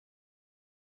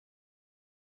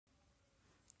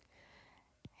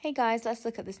Hey guys, let's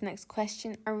look at this next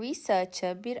question. A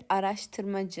researcher, bir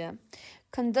araştırmacı,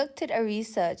 conducted a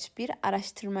research, bir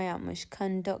araştırma yapmış,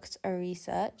 conduct a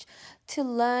research,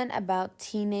 to learn about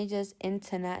teenagers'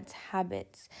 internet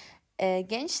habits.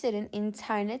 Gençlerin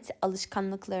internet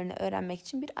alışkanlıklarını öğrenmek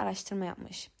için bir araştırma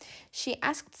yapmış. She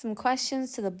asked some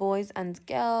questions to the boys and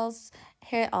girls.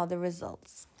 Here are the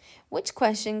results. Which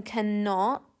question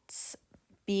cannot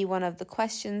be one of the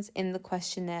questions in the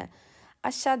questionnaire?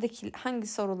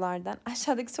 Aşağıdaki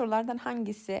sorulardan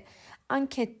hangisi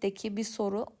anketteki bir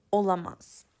soru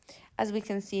olamaz? As we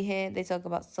can see here, they talk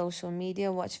about social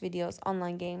media, watch videos,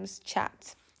 online games,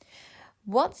 chat.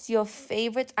 What's your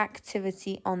favorite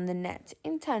activity on the net?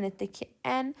 İnternetteki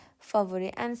en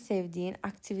favori, en sevdiğin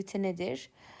aktivite nedir?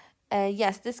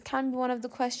 Yes, this can be one of the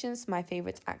questions. My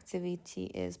favorite activity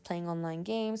is playing online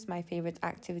games. My favorite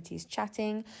activity is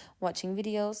chatting, watching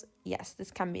videos. Yes,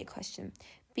 this can be a question.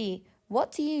 B.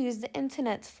 What do you use the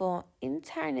internet for?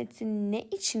 İnterneti ne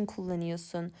için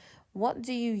kullanıyorsun? What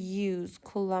do you use?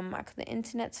 Kullanmak. The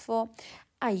internet for?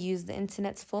 I use the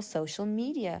internet for social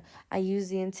media. I use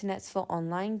the internet for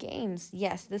online games.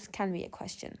 Yes, this can be a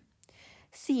question.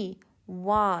 C.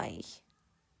 Why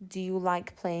do you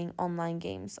like playing online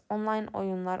games? Online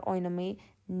oyunlar oynamayı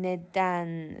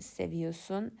neden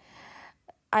seviyorsun?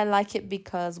 I like it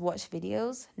because watch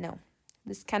videos. No,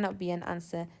 this cannot be an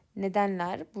answer.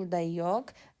 Nedenler burada yok.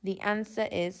 The answer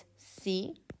is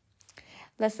C.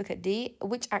 Let's look at D.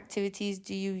 Which activities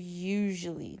do you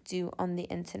usually do on the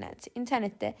internet?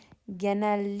 İnternette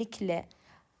genellikle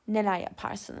neler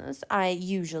yaparsınız?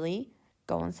 I usually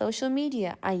go on social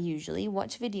media. I usually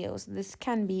watch videos. This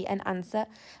can be an answer.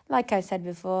 Like I said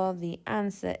before, the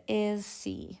answer is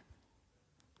C.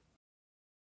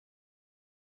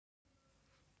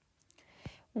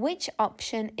 Which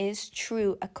option is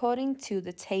true according to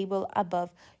the table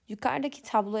above? Yukarıdaki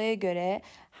tabloya göre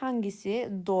hangisi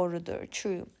doğrudur?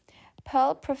 True.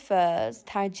 Pearl prefers,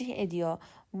 tercih ediyor,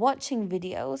 watching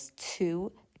videos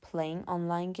to playing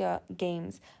online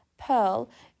games. Pearl,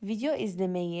 video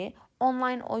izlemeyi,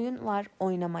 online oyunlar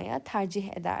oynamaya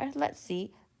tercih eder. Let's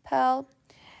see. Pearl,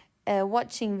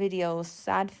 watching videos,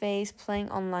 sad face,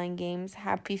 playing online games,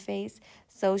 happy face.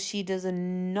 So she does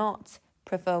not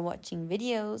prefer watching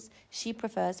videos. She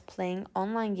prefers playing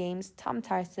online games. Tam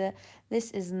tersi.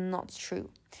 This is not true.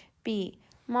 B.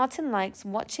 Martin likes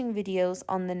watching videos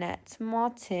on the net.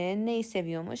 Martin neyi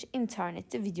seviyormuş?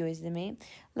 İnternette video izlemeyi.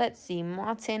 Let's see.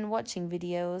 Martin watching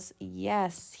videos.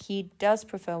 Yes, he does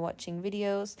prefer watching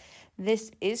videos.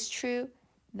 This is true.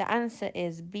 The answer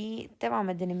is B. Devam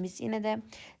edelim biz yine de.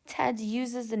 Ted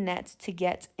uses the net to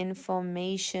get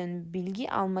information.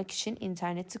 Bilgi almak için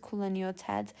interneti kullanıyor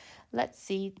Ted. Let's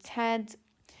see. Ted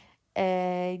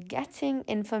getting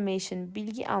information,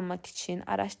 bilgi almak için,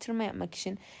 araştırma yapmak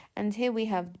için. And here we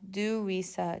have do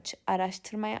research,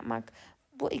 araştırma yapmak.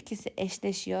 Bu ikisi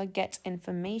eşleşiyor. Get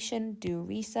information, do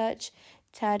research.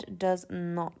 Ted does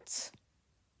not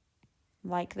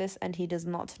like this and he does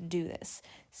not do this.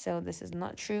 So this is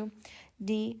not true.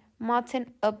 D. Martin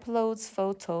uploads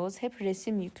photos. Hep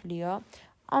resim yüklüyor.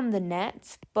 On the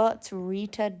net, but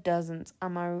Rita doesn't.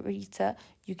 Ama Rita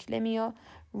yüklemiyor.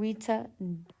 Rita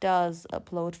does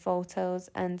upload photos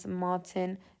and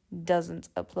Martin doesn't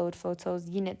upload photos.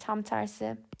 Yine tam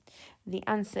tersi. The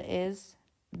answer is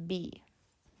B.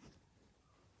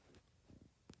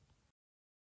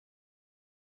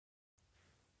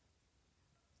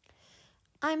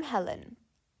 I'm Helen.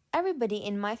 Everybody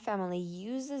in my family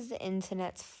uses the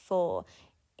internet for.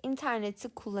 İnterneti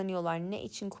kullanıyorlar. Ne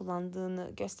için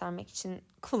kullandığını göstermek için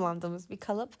kullandığımız bir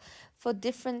kalıp. For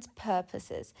different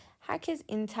purposes. Herkes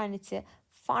interneti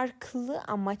farklı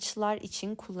amaçlar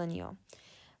için kullanıyor.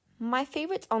 My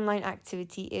favorite online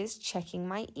activity is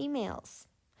checking my emails.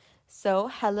 So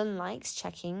Helen likes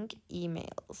checking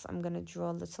emails. I'm going to draw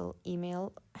a little email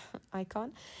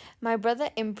icon. My brother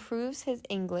improves his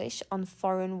English on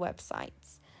foreign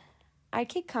websites.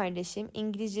 Erkek kardeşim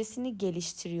İngilizcesini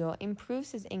geliştiriyor.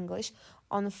 Improves his English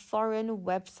on foreign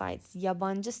websites.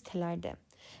 Yabancı sitelerde.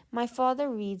 My father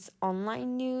reads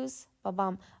online news.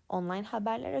 Babam online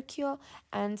haberler okuyor.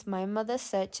 And my mother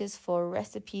searches for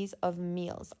recipes of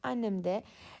meals. Annem de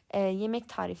yemek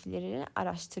tariflerini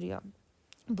araştırıyor.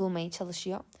 Bulmaya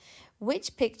çalışıyor.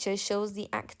 Which picture shows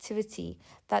the activity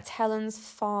that Helen's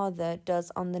father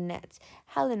does on the net?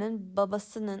 Helen'ın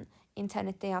babasının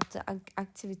internette yaptığı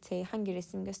aktiviteyi hangi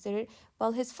resim gösterir?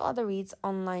 Well, his father reads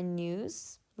online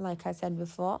news, like I said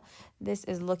before. This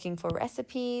is looking for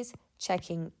recipes,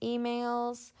 checking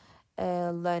emails,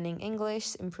 learning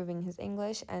English, improving his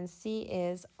English, and C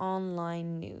is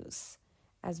online news.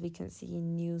 As we can see,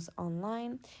 news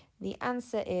online. The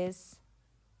answer is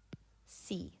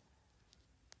C.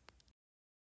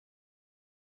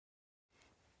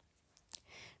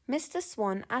 Mr.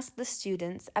 Swan asked the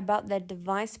students about their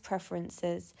device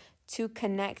preferences to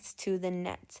connect to the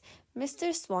net.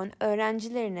 Mr. Swan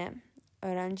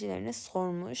öğrencilerine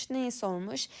sormuş. Neyi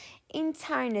sormuş?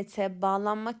 İnternete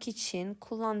bağlanmak için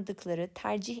kullandıkları,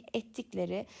 tercih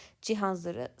ettikleri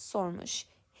cihazları sormuş.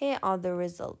 Here are the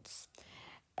results.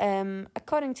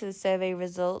 According to the survey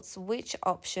results, which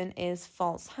option is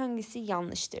false? Hangisi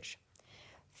yanlıştır?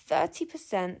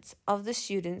 30% of the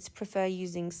students prefer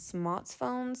using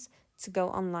smartphones to go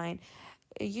online.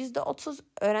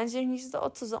 Öğrencilerin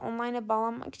 %30'u online'a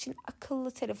bağlanmak için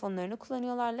akıllı telefonlarını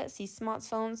kullanıyorlar. Let's see,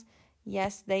 smartphones.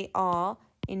 Yes, they are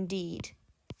indeed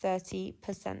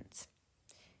 30%.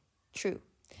 True.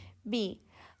 B.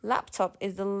 Laptop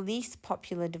is the least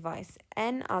popular device.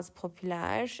 En az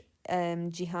popüler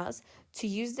cihaz to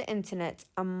use the internet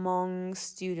among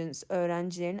students.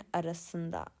 Öğrencilerin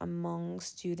arasında. Among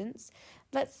students.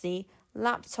 Let's see.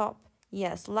 Laptop.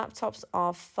 Yes, laptops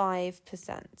are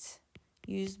 5%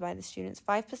 used by the students.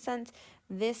 5%.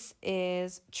 This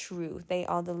is true. They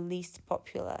are the least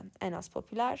popular. En az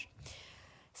popüler.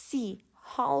 C.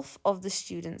 Half of the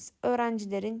students.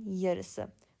 Öğrencilerin yarısı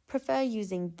prefer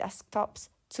using desktops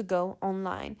to go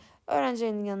online.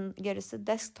 Öğrencilerin yarısı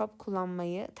desktop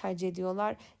kullanmayı tercih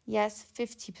ediyorlar. Yes,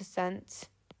 50%.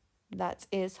 That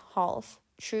is half.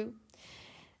 True.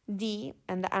 D,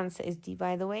 and the answer is D,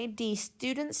 by the way. D,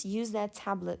 students use their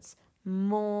tablets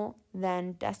more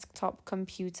than desktop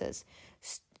computers.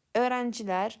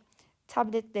 Öğrenciler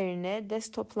tabletlerini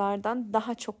desktoplardan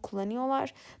daha çok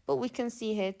kullanıyorlar. But we can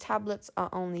see here tablets are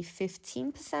only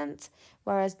 15%,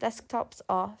 whereas desktops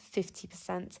are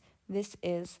 50%. This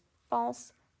is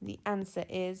false. The answer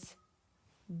is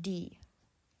D.